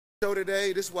Show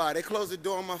today, this why they closed the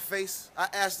door in my face. I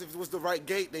asked if it was the right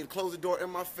gate, they closed the door in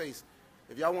my face.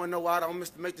 If y'all want to know why I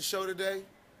don't make the show today,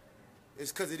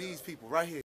 it's because of these people right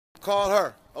here. Call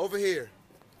her over here.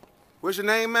 What's your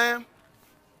name, ma'am?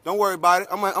 Don't worry about it.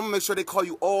 I'm gonna make sure they call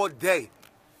you all day.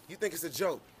 You think it's a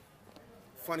joke?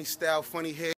 Funny style,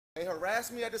 funny hair. They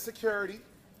harassed me at the security.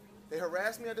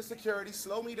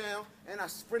 Slow me down, and I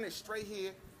sprinted straight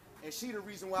here. And she the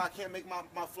reason why I can't make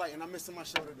my flight, and I'm missing my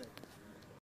show today.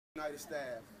 United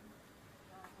staff,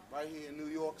 right here in New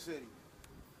York City.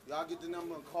 Y'all get the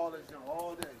number and call it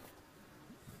all day.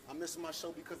 I'm missing my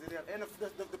show because of that. And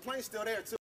the plane's still there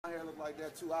too. My hair look like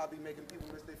that too. I'll be making people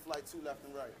miss their flight too left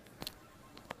and right.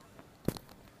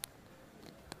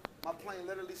 My plane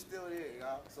literally still there,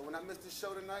 y'all. So when I miss this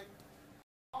show tonight,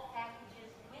 all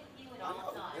packages with you at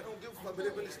all times. They don't give a fuck, but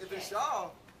if it's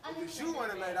y'all, if it's you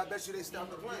running late, I bet you they stop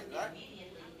the plane, right?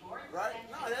 Right?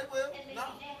 No, they will. No.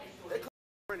 They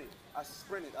I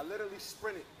sprinted. I literally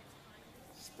sprinted.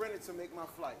 Sprinted to make my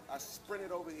flight. I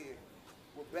sprinted over here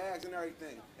with bags and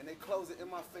everything, and they closed it in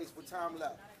my face with time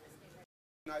left.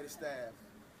 United staff,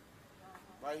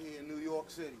 right here in New York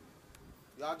City.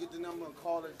 Y'all get the number and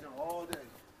call it all day.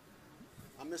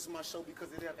 I'm missing my show because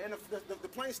of that. And the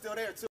plane's still there too.